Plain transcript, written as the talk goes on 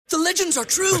The legends are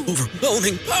true.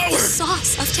 Overwhelming power.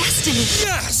 Sauce of destiny.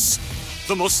 Yes!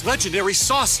 The most legendary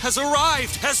sauce has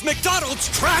arrived as McDonald's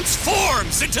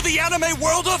transforms into the anime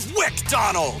world of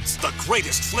WickDonald's. The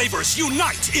greatest flavors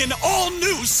unite in all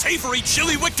new savory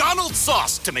chili McDonald's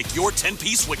sauce to make your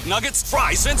 10-piece Wick Nuggets,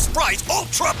 fries, and Sprite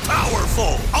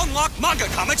ultra-powerful. Unlock manga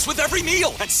comics with every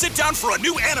meal and sit down for a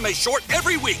new anime short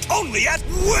every week only at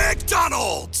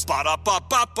WickDonald's.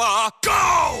 Ba-da-ba-ba-ba,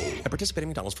 go! At participating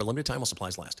McDonald's for a limited time while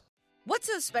supplies last. What's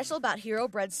so special about Hero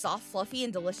Bread's soft, fluffy,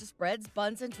 and delicious breads,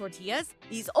 buns, and tortillas?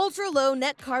 These ultra-low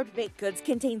net-carb baked goods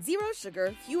contain zero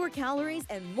sugar, fewer calories,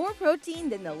 and more protein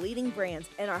than the leading brands,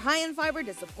 and are high in fiber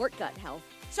to support gut health.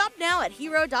 Shop now at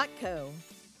hero.co.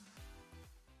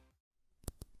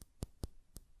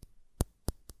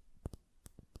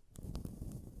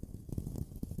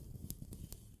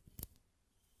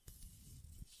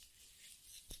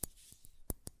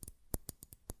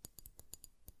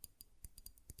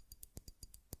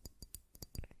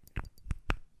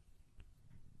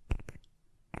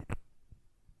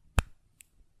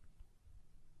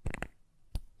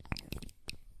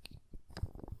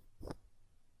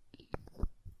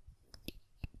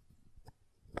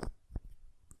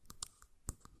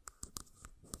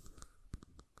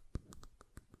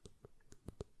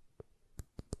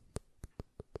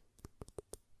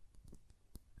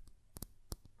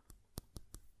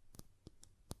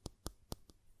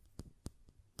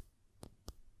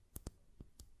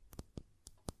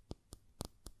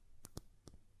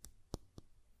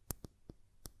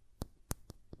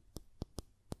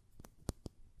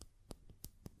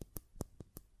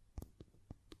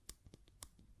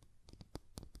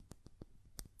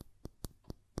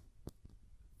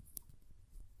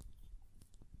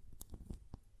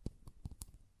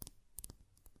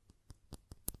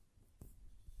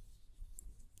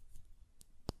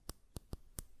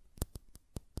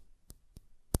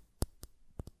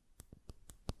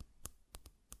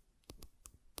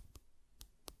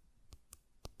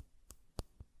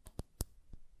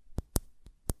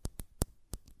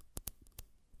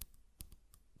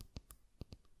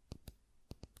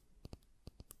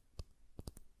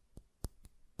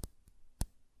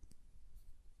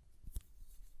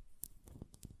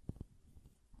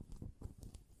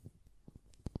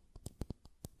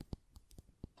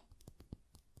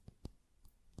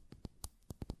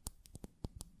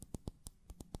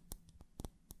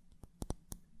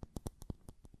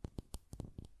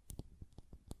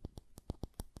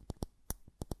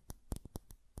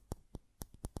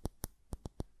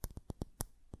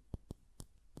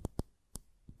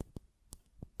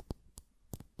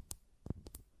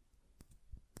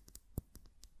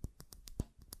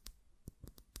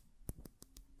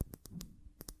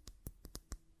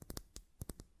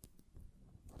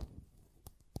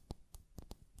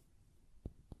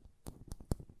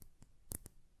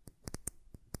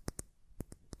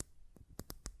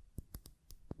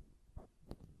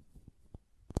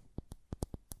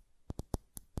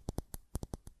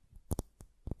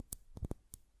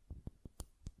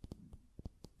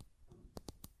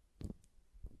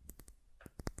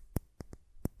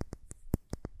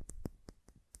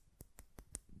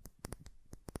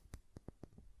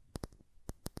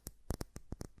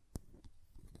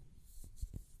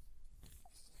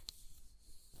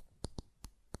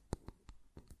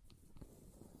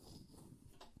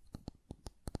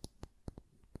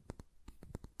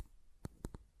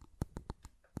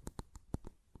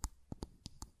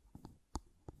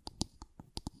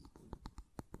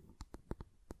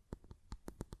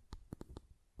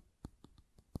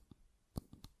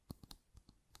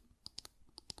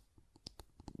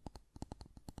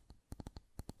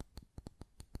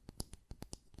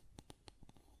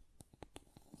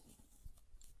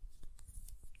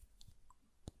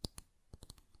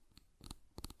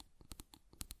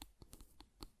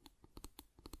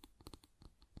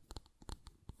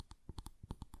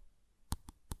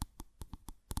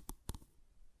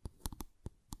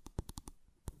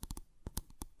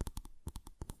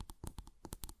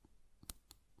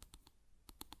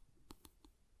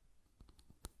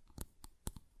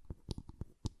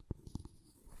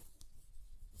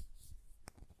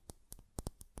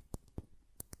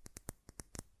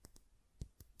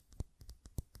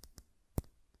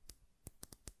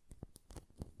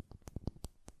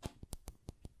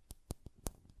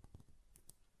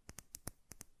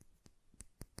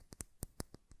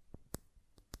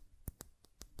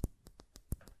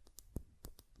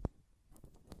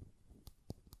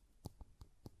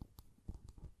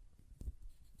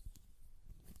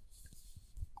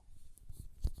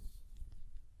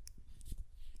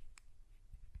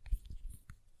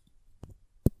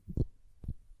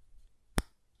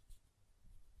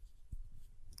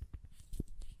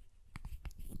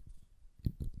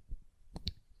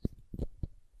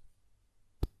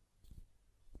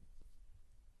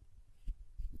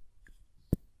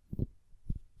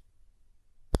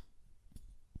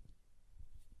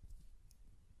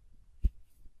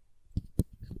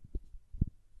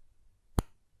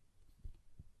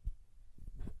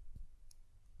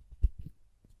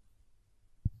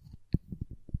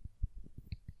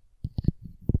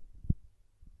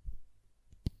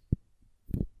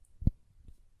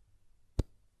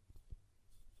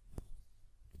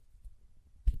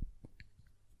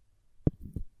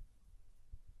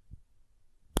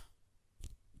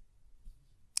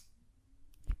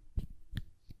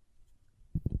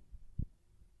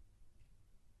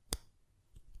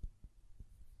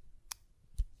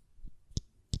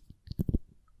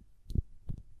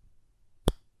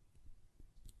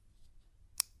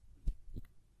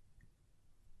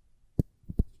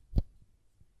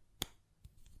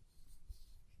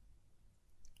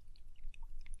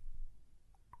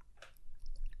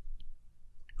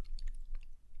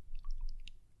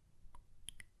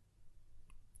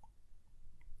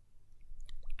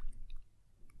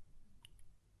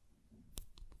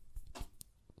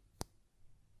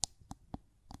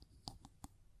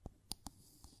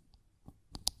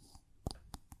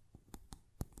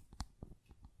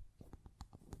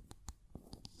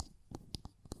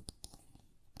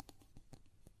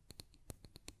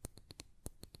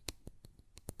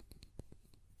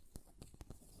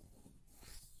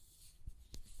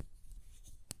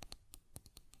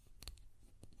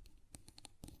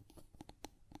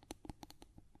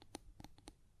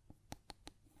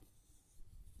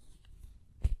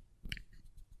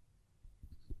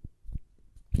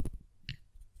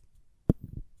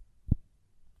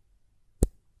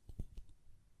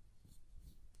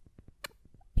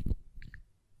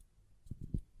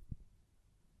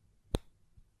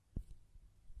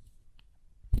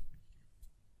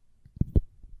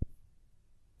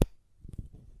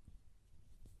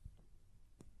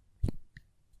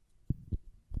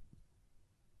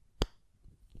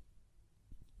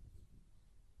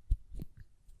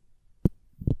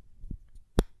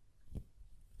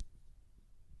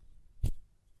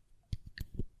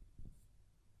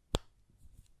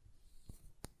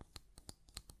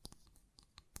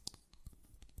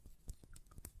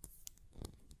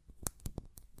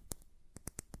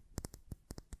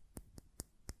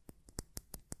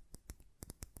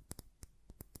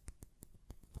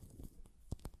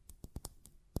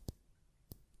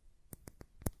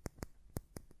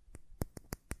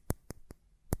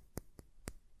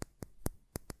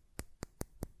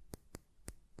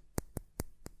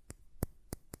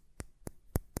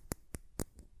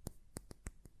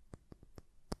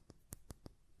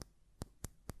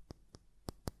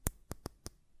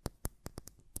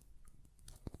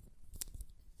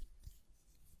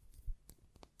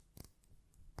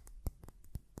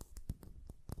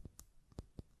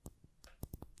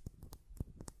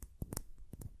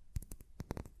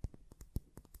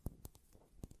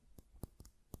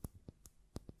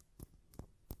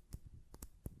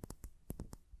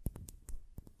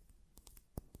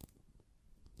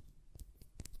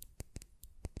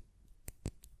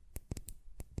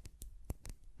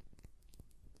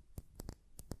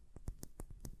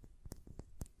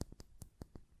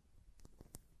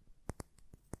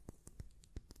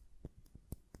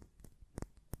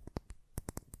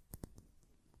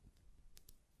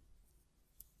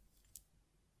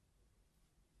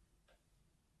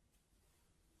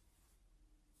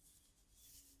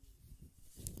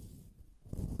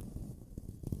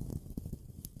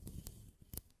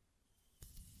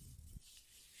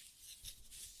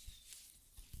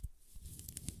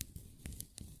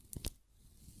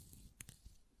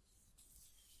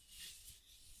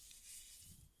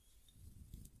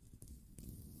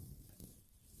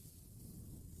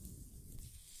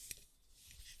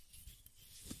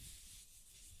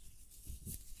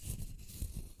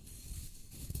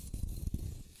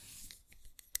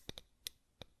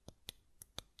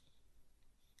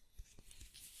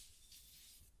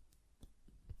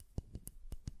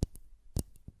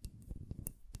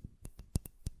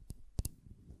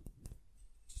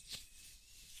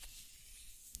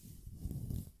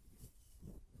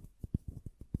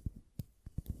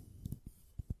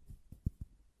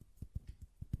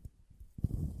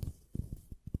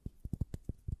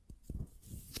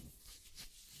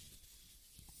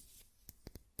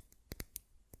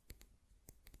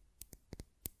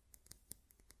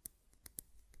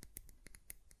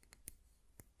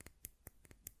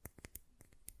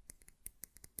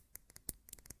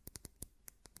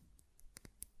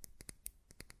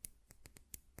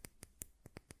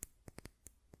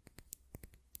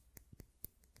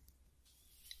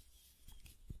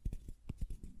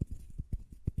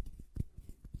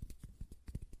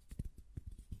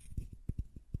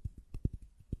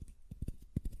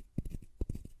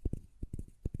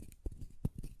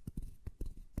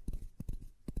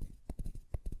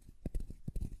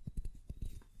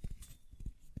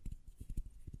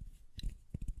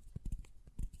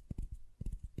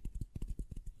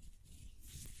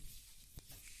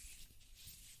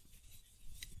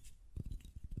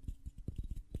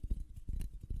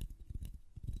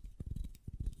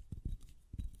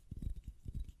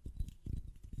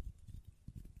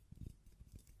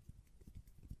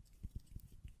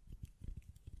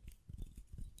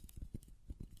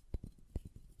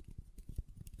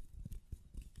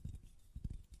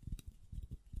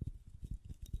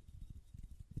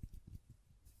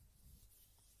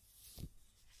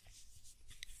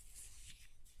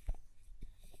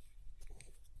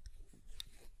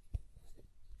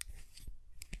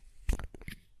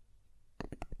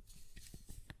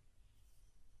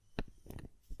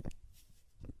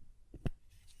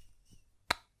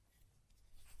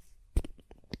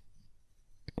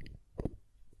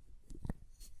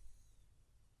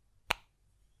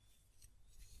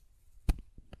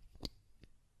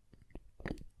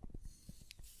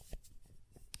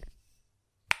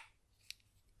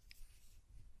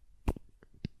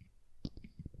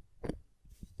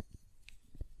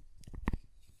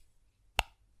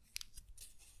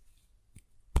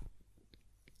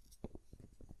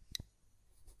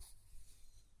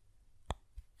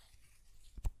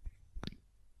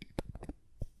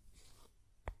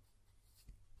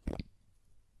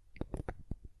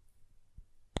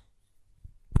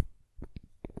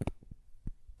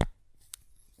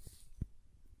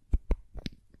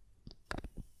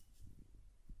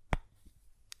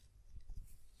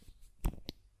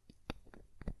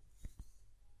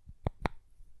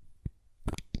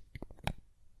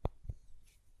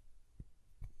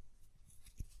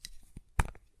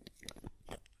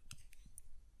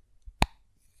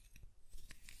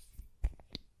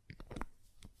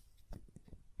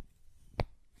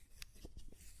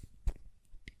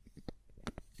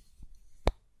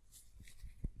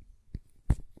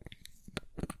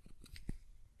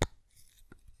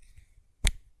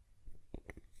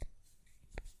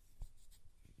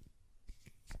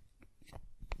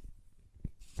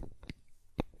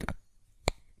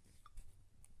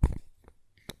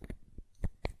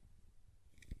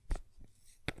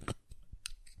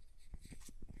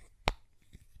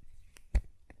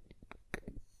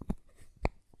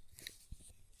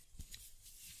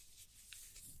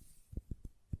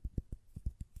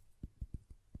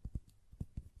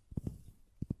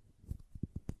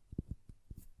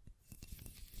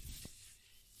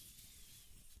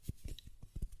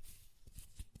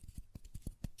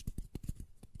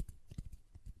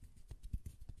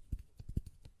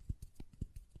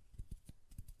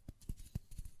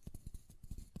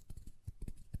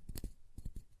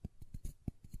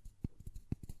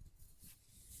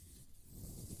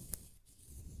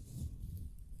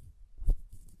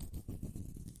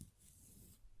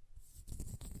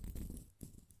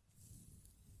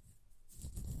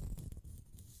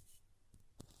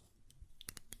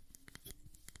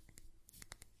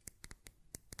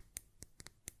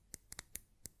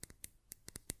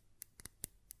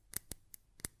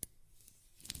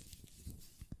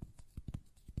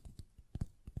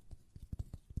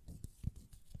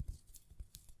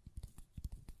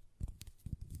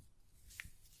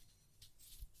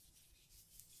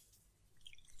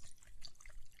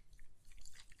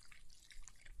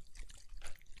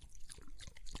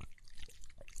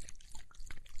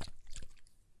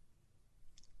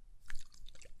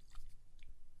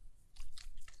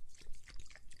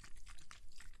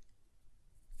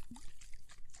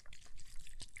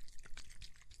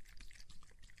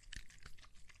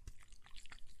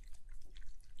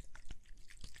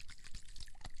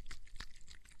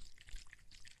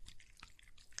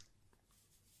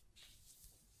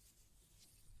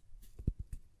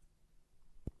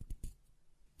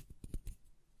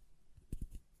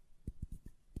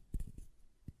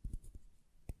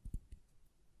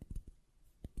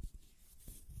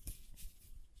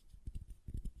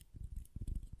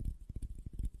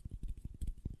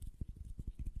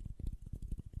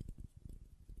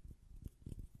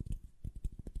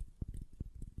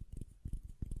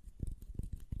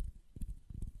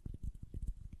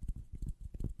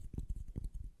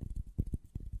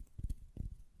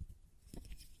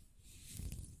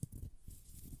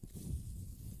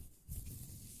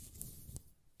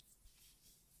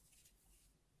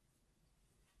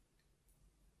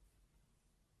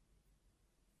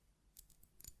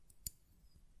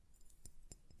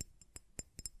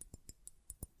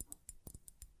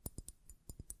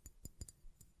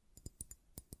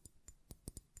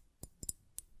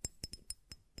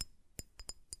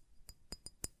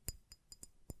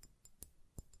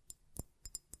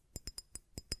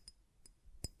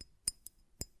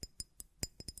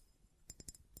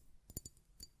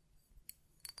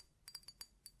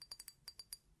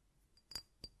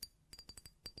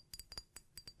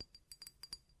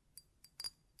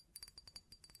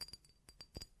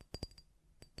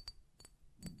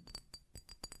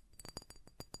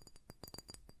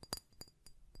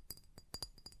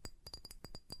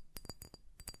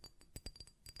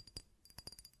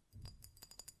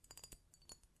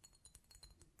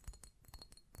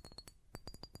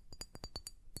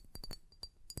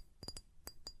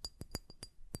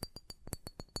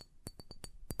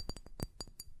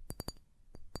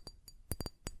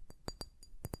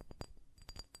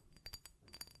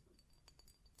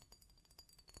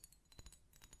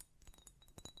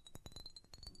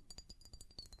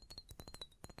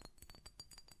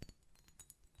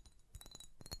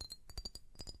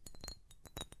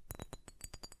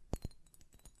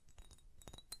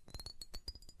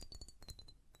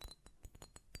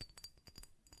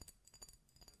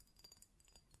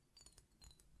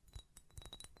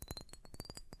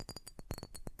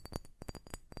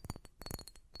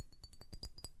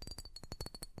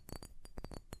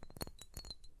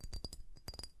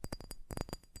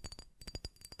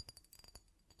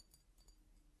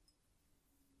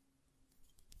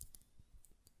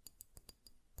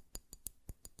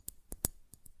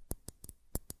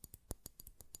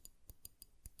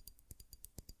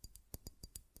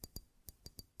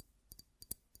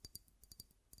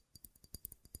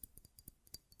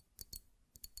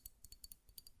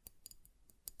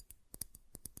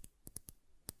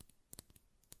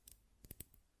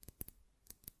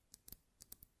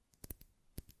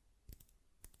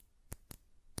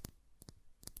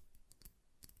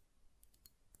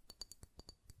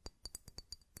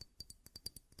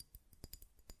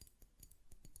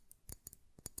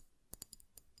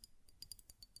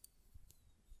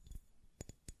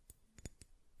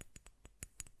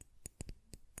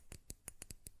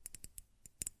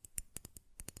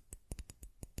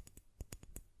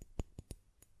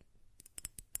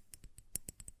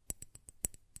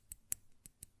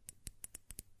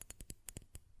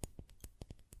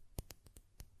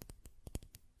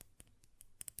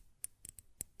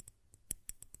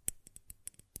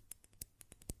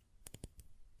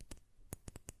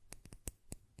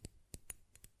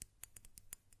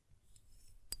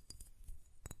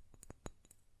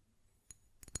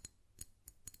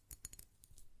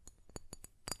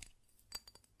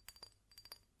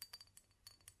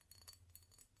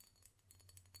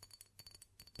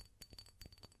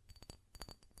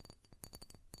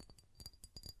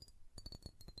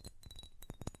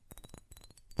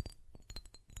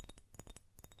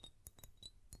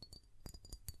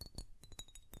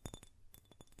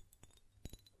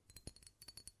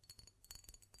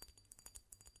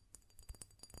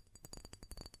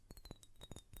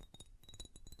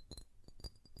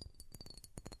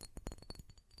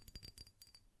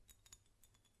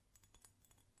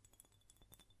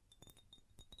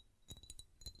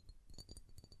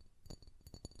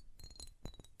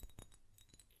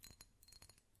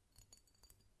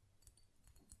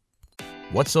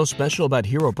 What's so special about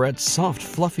Hero Bread's soft,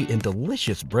 fluffy, and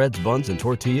delicious breads, buns, and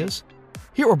tortillas?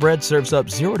 Hero Bread serves up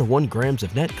 0 to 1 grams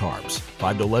of net carbs,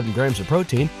 5 to 11 grams of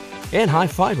protein, and high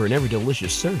fiber in every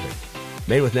delicious serving.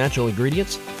 Made with natural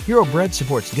ingredients, Hero Bread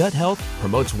supports gut health,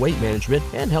 promotes weight management,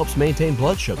 and helps maintain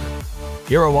blood sugar.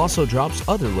 Hero also drops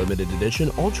other limited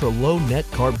edition ultra-low net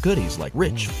carb goodies like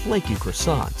rich, flaky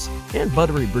croissants and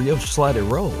buttery brioche slider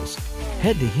rolls.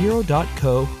 Head to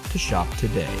hero.co to shop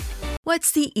today.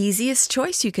 What's the easiest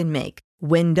choice you can make?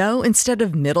 Window instead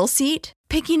of middle seat?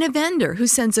 Picking a vendor who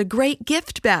sends a great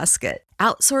gift basket?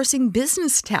 Outsourcing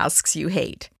business tasks you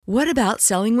hate? What about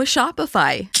selling with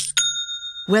Shopify?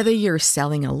 Whether you're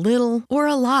selling a little or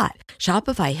a lot,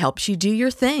 Shopify helps you do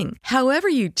your thing, however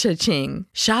you cha-ching.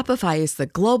 Shopify is the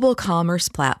global commerce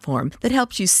platform that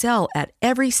helps you sell at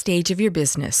every stage of your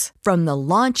business. From the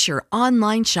launch your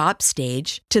online shop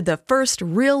stage to the first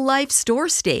real-life store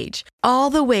stage,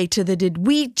 all the way to the did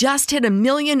we just hit a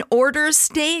million orders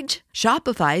stage.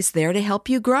 Shopify's there to help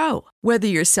you grow. Whether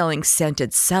you're selling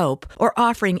scented soap or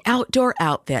offering outdoor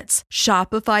outfits,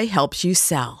 Shopify helps you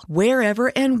sell.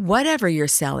 Wherever and whatever you're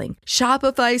selling,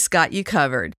 Shopify's got you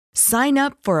covered. Sign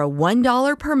up for a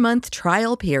 $1 per month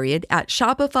trial period at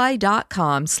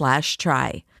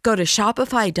shopify.com/try. Go to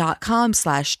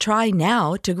shopify.com/try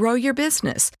now to grow your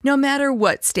business, no matter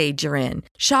what stage you're in.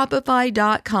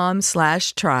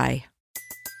 Shopify.com/try.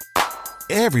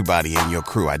 Everybody in your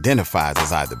crew identifies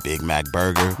as either Big Mac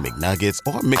Burger, McNuggets,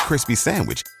 or McCrispy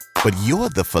Sandwich. But you're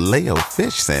the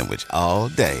Filet-O-Fish Sandwich all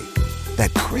day.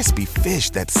 That crispy fish,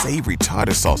 that savory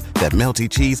tartar sauce, that melty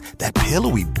cheese, that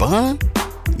pillowy bun.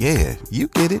 Yeah, you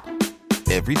get it.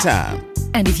 Every time.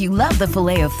 And if you love the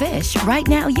Filet-O-Fish, right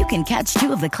now you can catch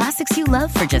 2 of the classics you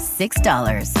love for just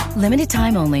 $6. Limited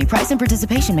time only. Price and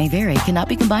participation may vary. Cannot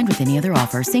be combined with any other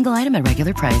offer. Single item at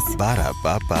regular price.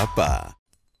 Ba-da-ba-ba-ba.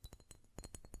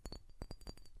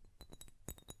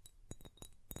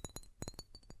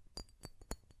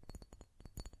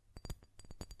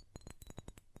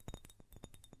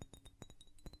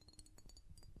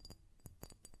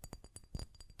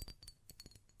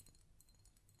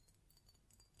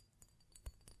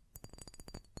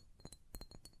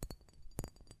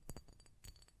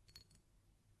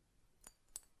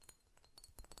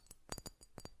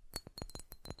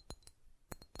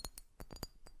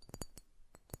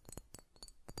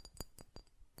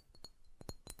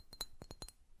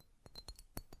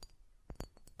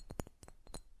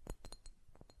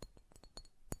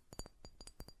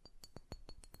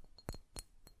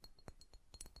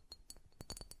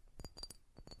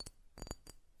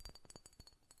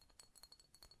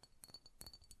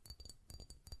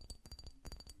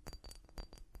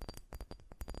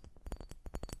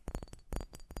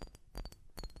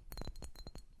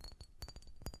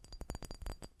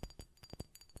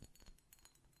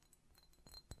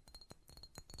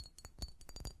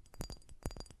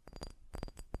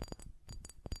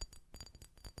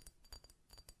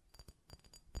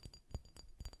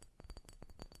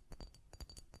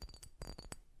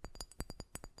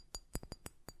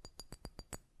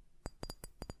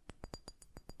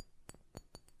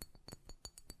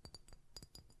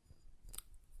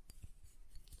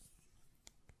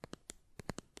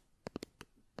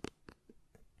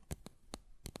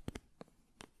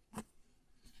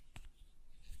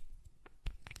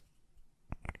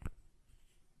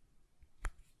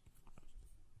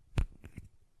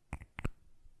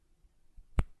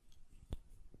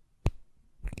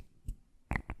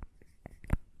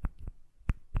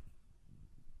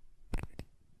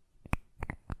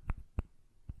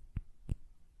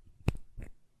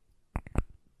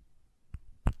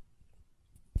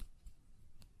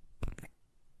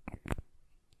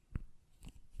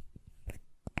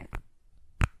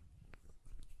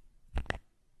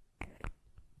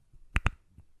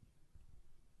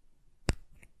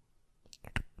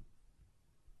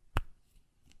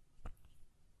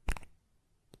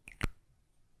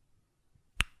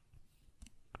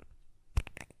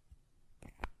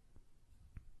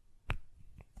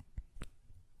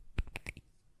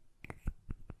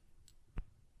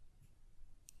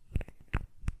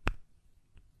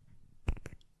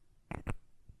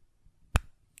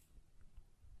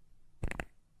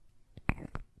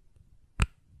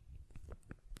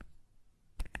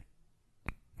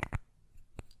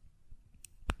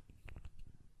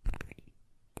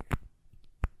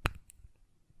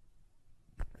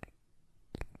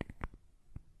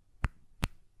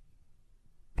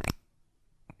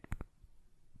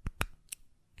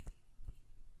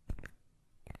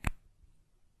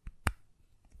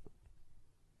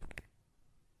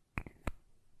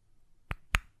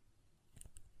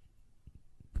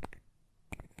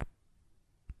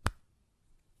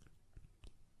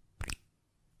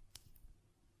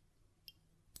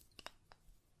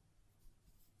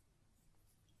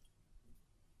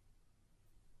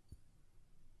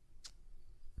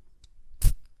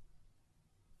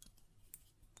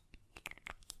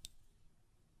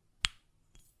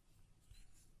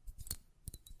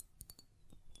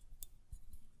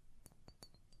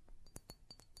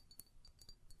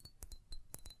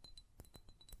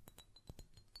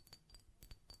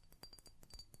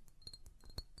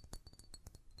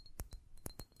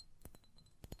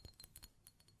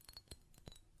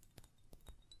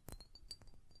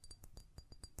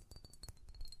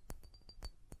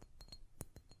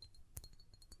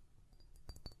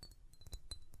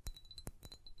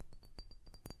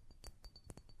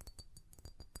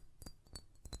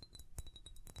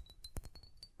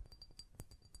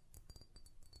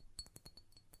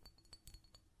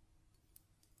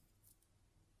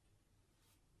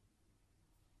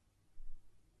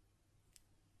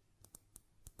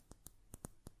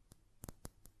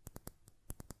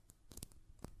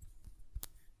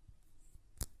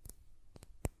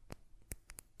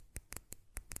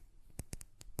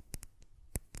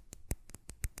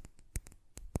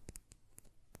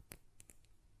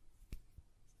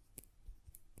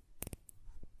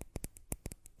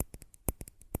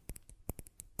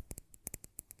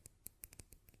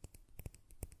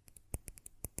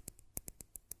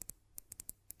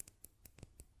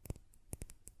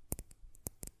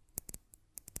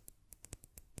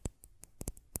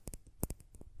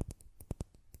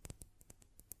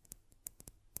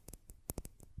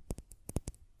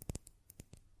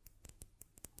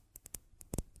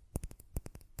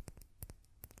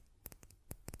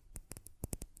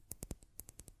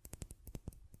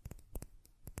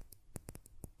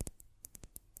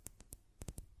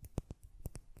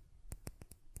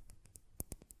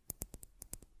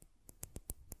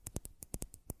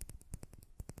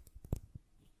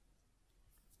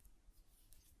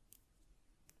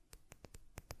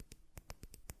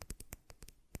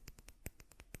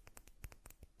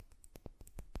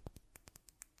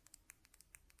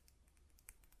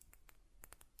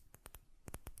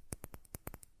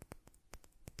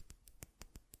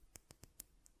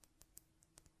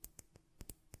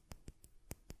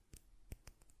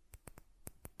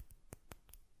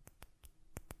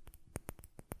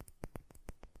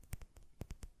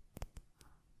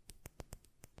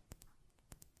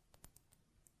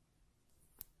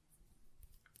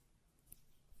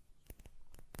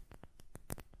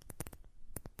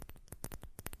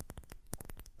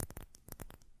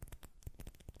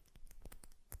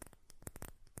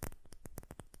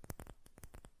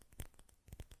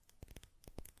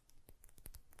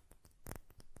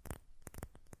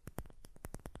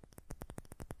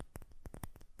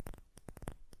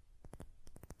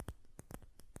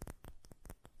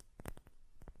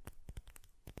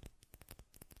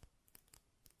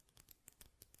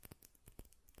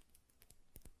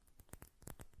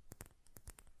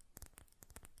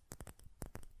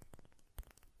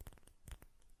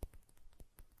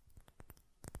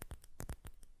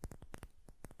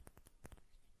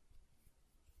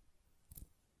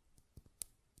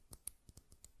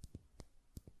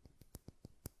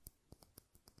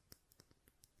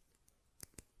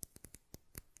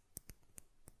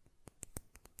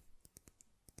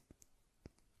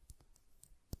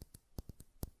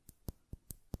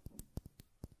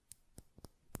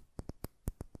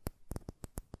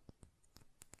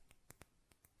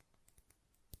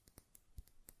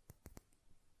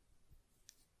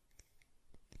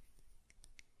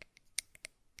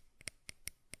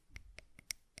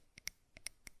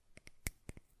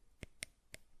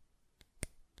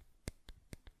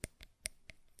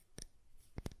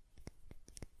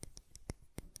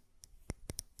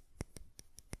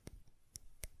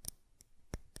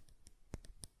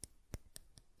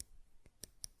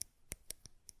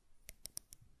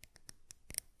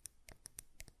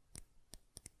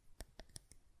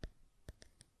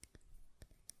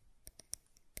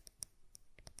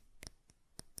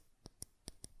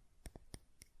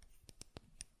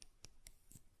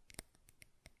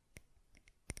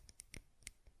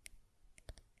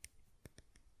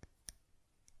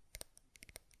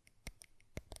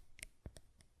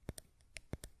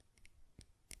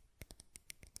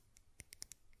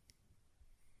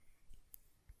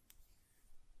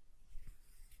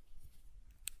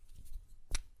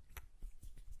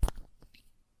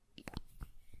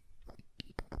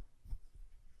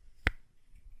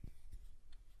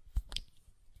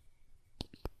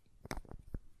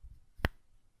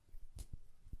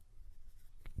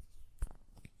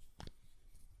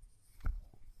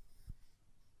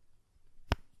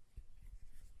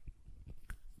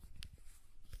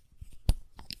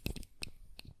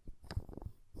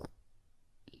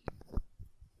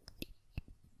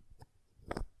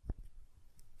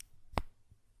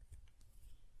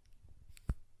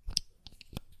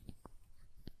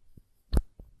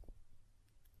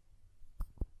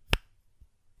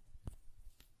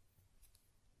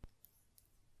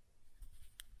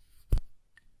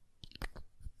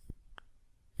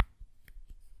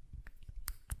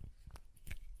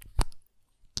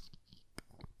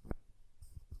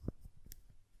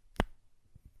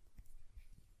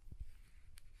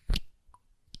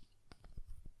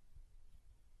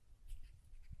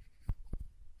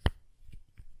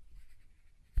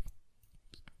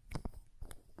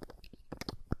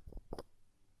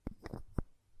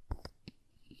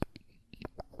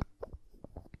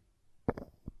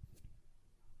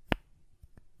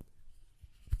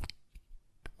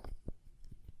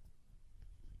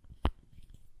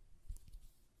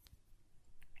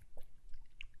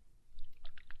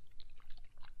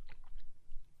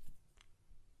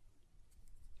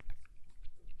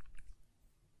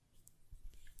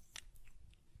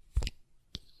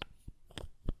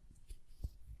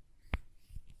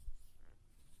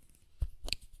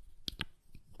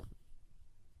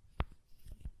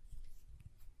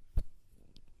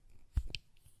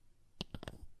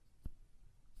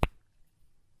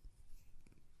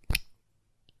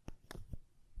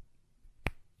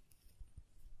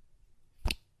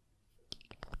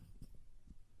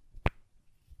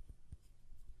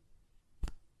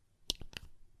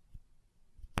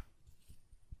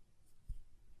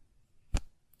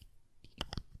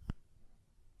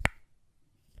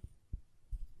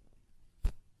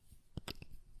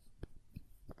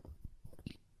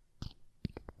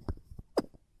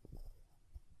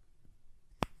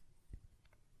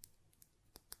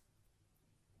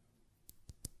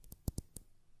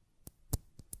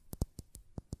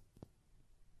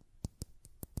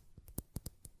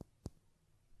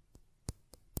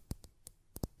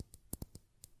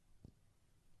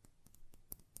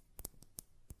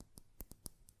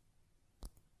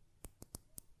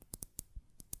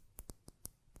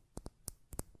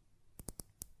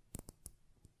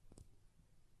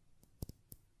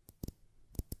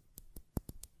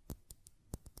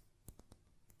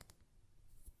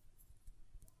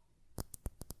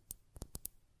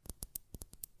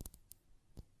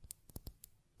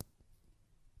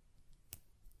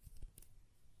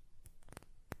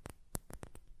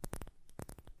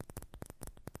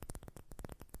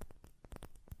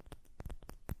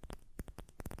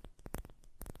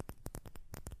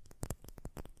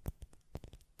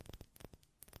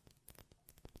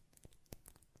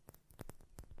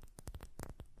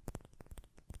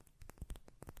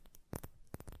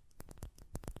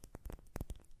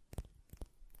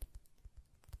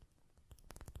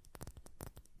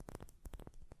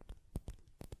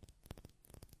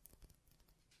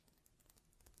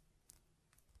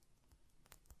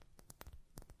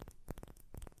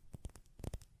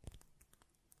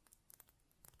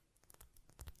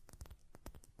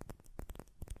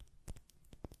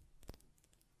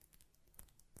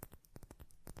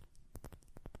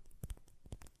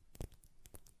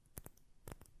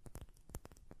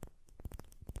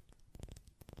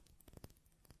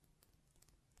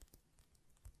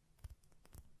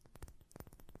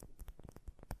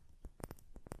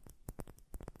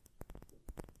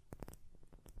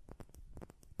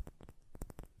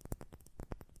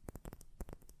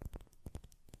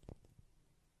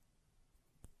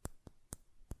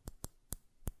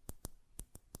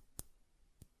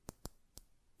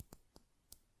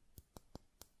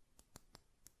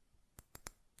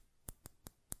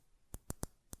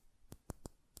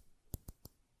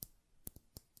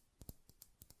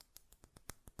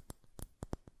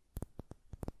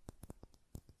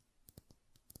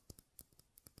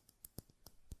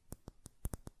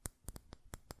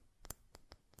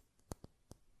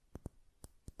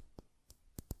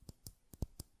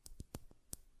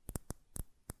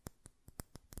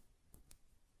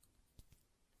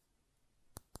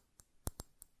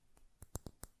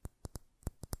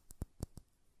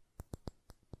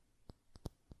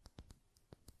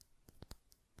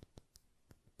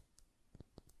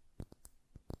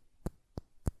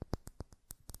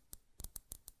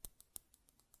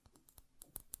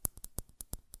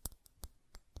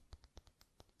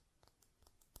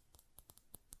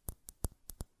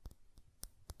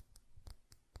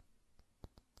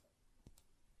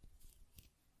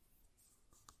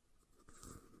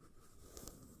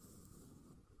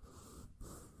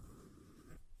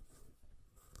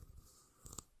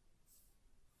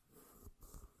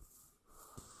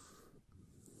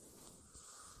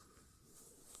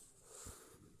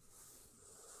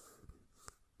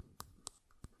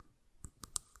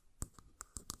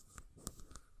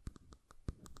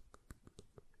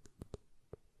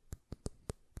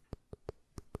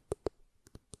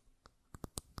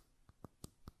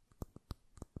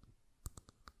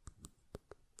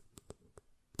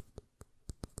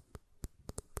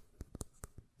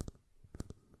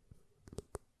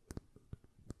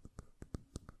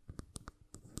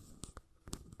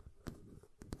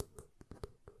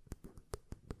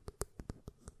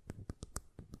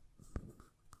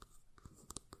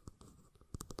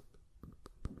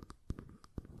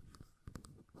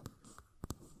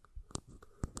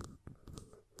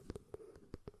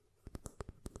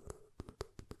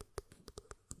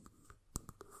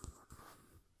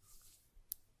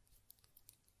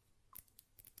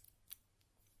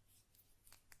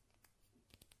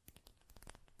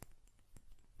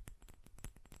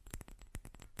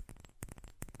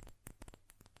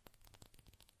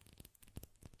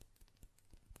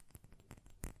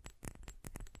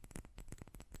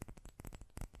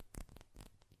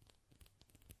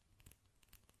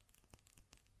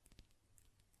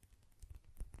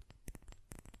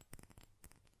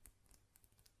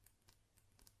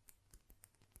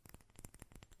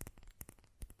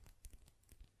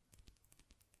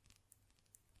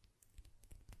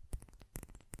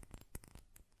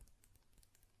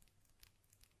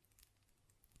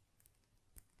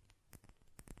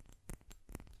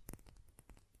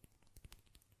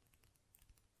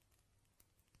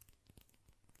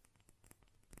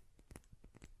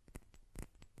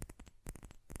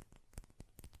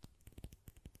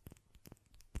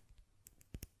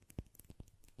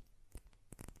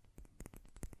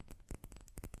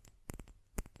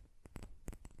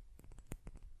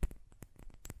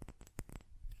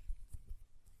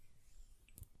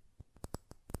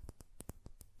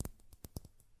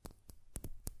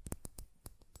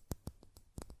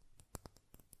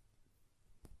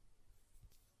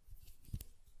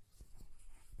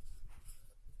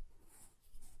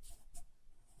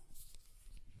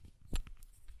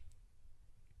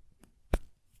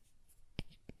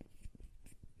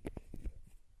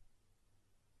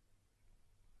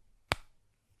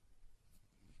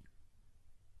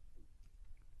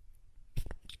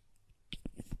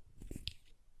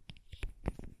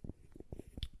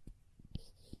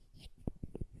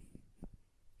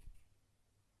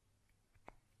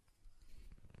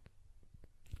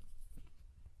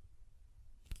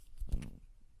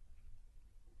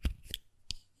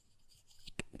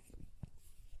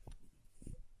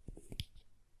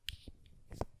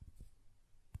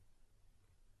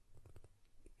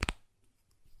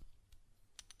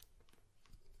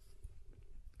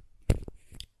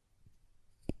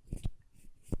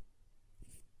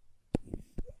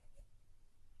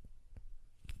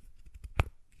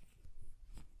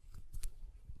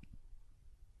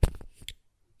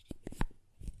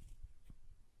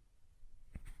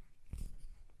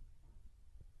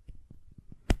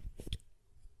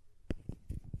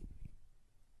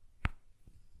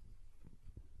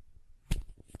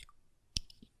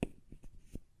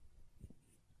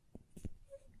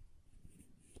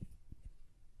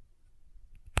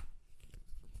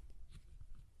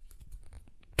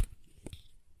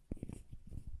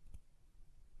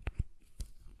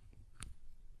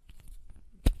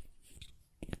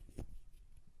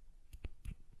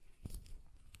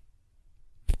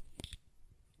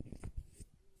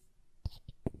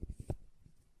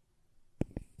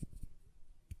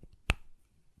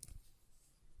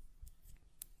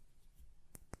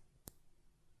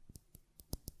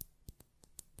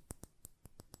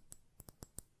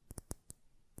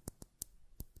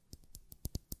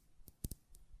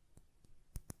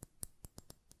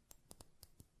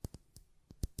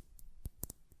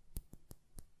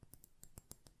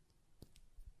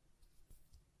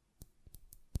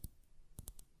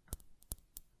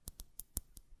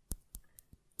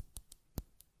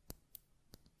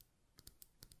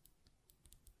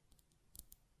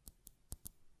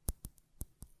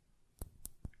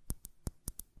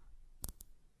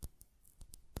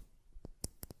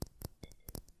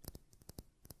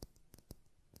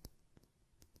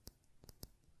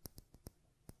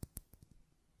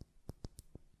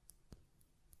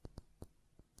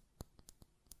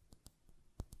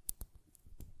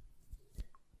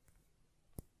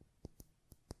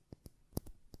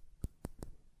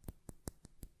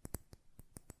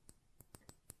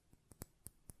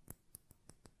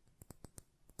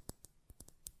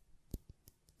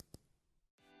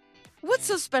 What's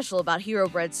so special about Hero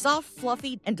Bread's soft,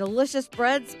 fluffy, and delicious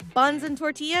breads, buns, and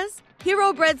tortillas?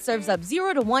 Hero Bread serves up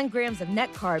 0 to 1 grams of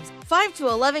net carbs, 5 to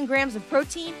 11 grams of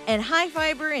protein, and high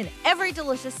fiber in every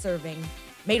delicious serving.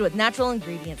 Made with natural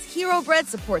ingredients, Hero Bread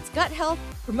supports gut health,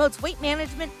 promotes weight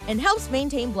management, and helps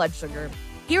maintain blood sugar.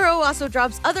 Hero also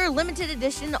drops other limited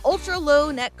edition ultra-low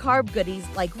net carb goodies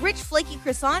like rich flaky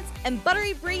croissants and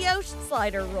buttery brioche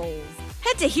slider rolls.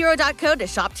 Head to hero.co to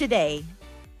shop today.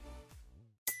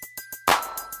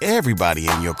 Everybody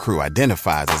in your crew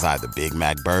identifies as either Big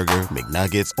Mac Burger,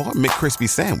 McNuggets, or McCrispy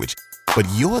Sandwich. But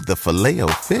you're the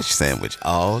Filet-O-Fish Sandwich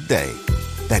all day.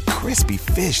 That crispy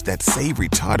fish, that savory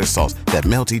tartar sauce, that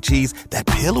melty cheese, that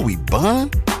pillowy bun.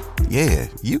 Yeah,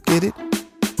 you get it.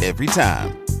 Every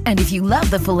time. And if you love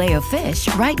the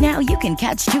Filet-O-Fish, right now you can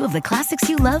catch 2 of the classics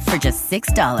you love for just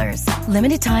 $6.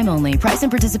 Limited time only. Price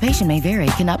and participation may vary.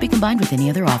 Cannot be combined with any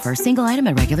other offer. Single item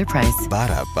at regular price.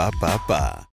 Ba-da-ba-ba-ba.